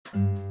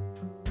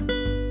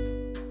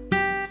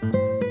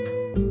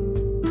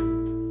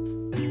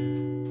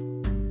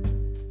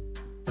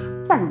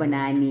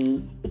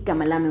Sanibonani,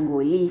 igama lami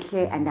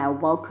nguLihle, and I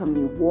welcome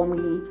you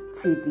warmly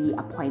to the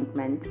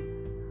appointment.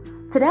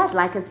 Today I'd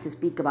like us to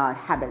speak about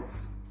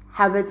habits.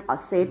 Habits are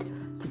said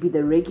to be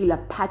the regular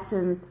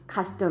patterns,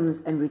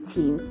 customs, and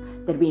routines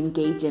that we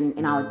engage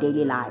in our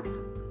daily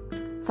lives.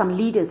 Some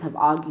leaders have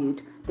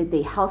argued that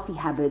their healthy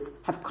habits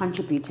have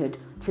contributed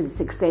to the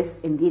success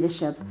in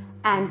leadership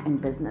and in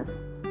business.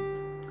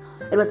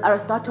 It was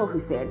Aristotle who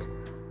said,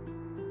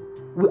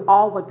 "We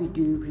are what we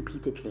do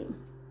repeatedly."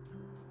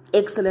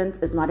 Excellence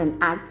is not an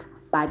act,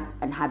 but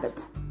an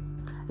habit.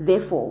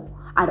 Therefore,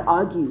 I'd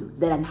argue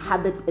that an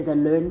habit is a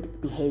learned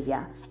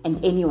behavior,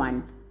 and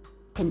anyone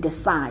can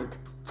decide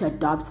to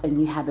adopt a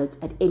new habit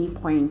at any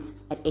point,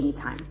 at any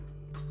time.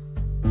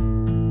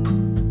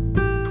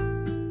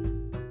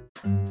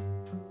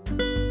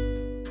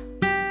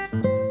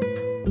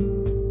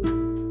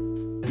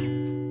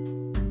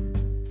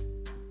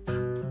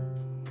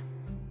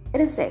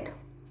 It is said,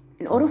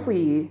 in order for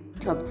you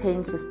to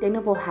obtain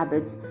sustainable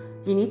habits,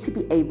 you need to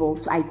be able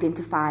to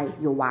identify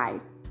your why.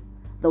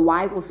 The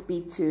why will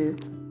speak to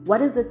what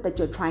is it that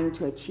you're trying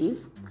to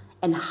achieve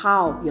and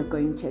how you're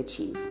going to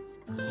achieve.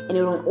 And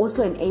it will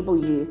also enable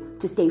you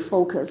to stay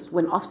focused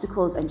when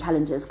obstacles and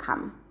challenges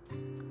come.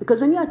 Because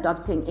when you're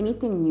adopting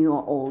anything new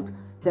or old,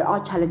 there are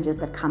challenges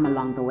that come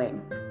along the way.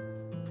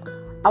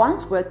 I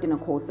once worked in a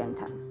call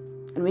center.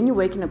 And when you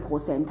work in a call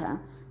center,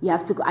 you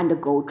have to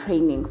undergo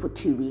training for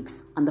 2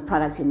 weeks on the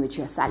product in which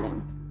you're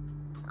selling.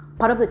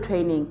 Part of the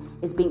training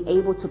is being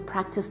able to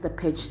practice the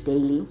pitch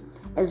daily,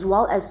 as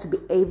well as to be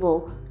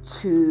able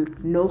to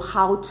know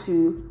how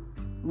to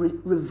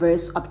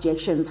reverse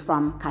objections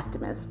from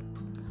customers.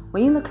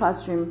 When you're in the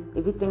classroom,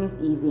 everything is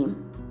easy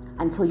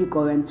until you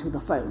go into the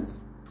phones.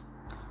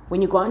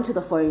 When you go into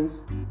the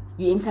phones,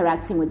 you're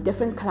interacting with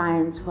different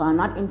clients who are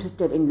not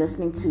interested in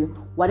listening to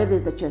what it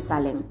is that you're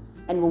selling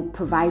and will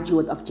provide you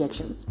with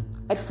objections.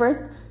 At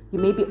first, you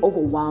may be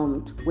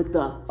overwhelmed with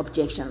the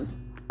objections,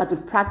 but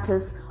with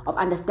practice of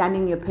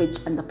understanding your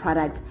pitch and the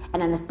product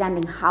and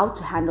understanding how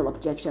to handle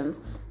objections,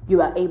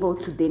 you are able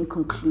to then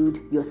conclude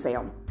your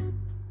sale.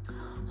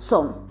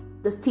 So,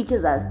 this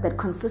teaches us that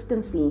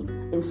consistency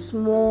in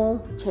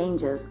small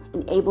changes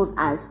enables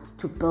us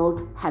to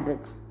build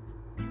habits.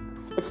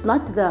 It's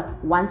not the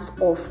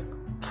once-off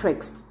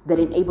tricks that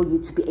enable you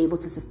to be able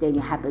to sustain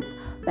your habits,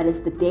 but it's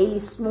the daily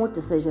small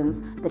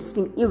decisions that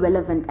seem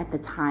irrelevant at the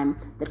time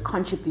that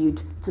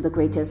contribute to the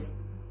greatest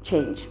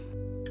change.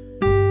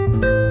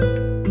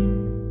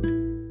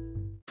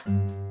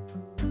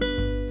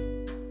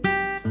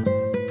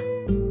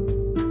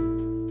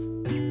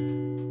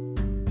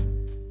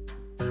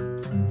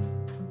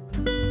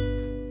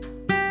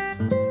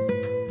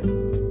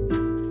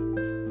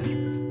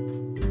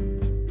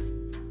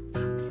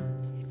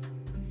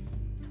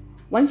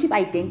 Once you've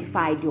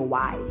identified your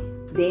why,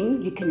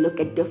 then you can look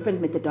at different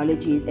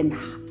methodologies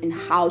and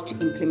how to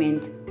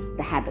implement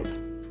the habit.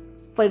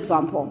 For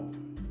example,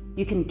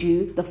 you can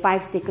do the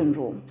 5-second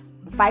rule.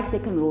 The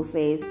 5-second rule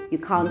says you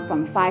count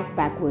from 5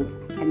 backwards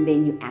and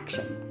then you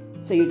action.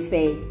 So you'd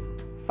say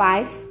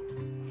 5,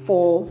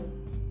 4,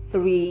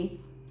 3,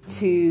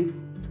 2,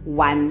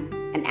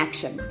 1, and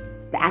action.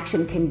 The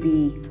action can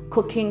be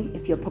cooking,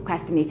 if you're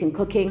procrastinating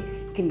cooking,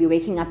 it can be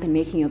waking up and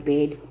making your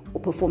bed,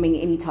 or performing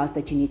any task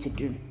that you need to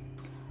do.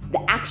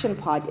 The action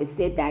part is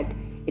said that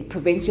it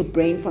prevents your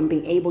brain from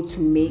being able to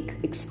make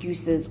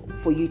excuses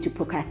for you to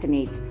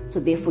procrastinate. So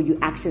therefore you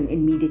action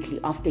immediately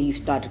after you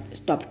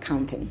stop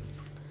counting.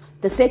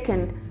 The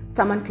second,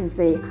 someone can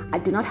say, I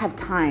do not have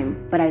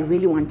time, but I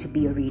really want to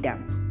be a reader.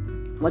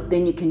 What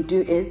then you can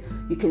do is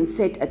you can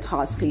set a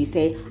task. So you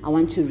say, I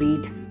want to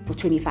read for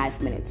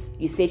 25 minutes.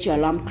 You set your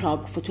alarm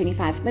clock for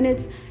 25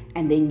 minutes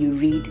and then you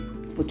read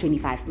for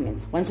 25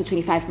 minutes. Once the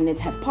 25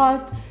 minutes have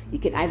passed, you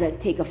can either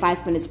take a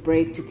 5 minutes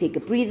break to take a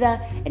breather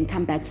and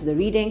come back to the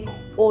reading,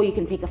 or you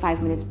can take a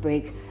 5 minutes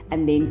break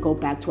and then go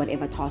back to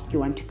whatever task you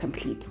want to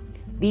complete.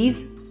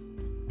 These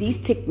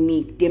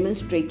techniques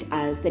demonstrate to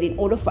us that in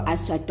order for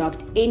us to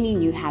adopt any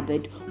new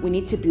habit, we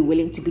need to be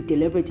willing to be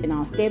deliberate in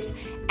our steps,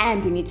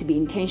 and we need to be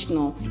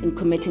intentional in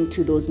committing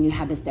to those new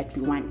habits that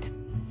we want.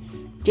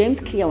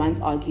 James Clear once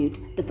argued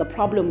that the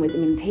problem with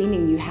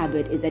maintaining new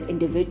habit is that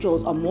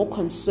individuals are more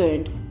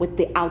concerned with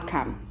the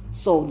outcome,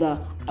 so the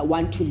I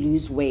want to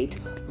lose weight,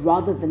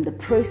 rather than the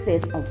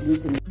process of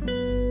losing weight.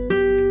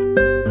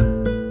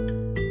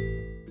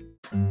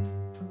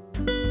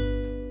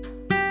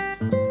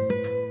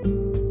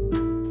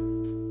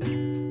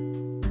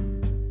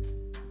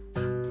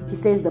 He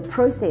says the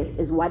process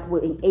is what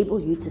will enable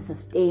you to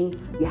sustain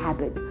your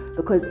habit,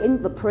 because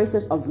in the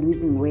process of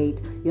losing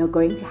weight, you're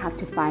going to have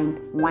to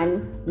find,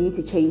 one, you need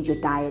to change your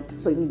diet.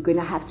 So you're going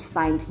to have to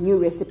find new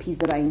recipes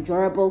that are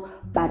enjoyable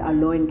but are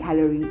low in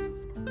calories.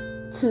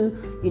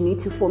 2, you need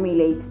to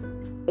formulate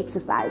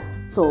exercise.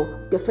 So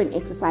different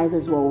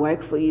exercises will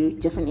work for you,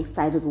 different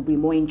exercises will be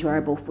more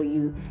enjoyable for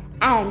you.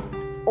 And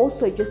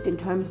also just in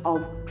terms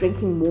of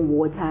drinking more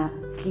water,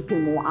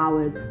 sleeping more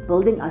hours,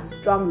 building a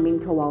strong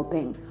mental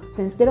well-being.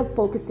 So instead of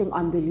focusing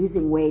on the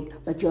losing weight,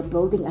 but you're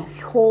building a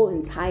whole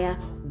entire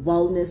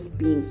wellness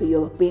being. So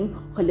you're being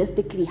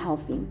holistically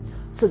healthy.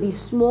 So these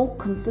small,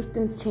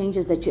 consistent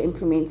changes that you're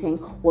implementing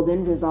will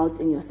then result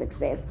in your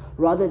success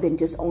rather than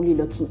just only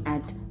looking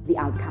at the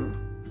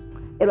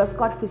outcome. It was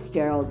Scott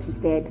Fitzgerald who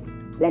said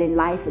that in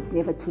life it's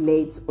never too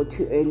late or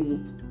too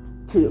early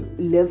to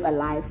live a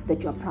life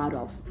that you're proud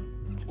of.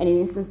 And in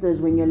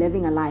instances when you're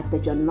living a life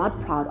that you're not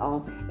proud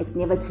of, it's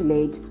never too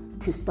late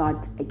to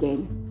start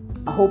again.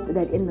 I hope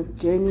that in this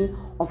journey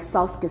of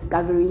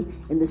self-discovery,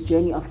 in this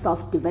journey of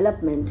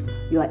self-development,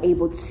 you are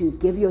able to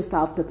give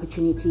yourself the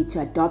opportunity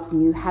to adopt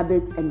new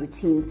habits and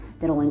routines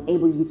that will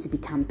enable you to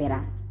become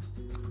better.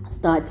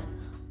 Start,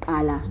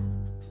 qala.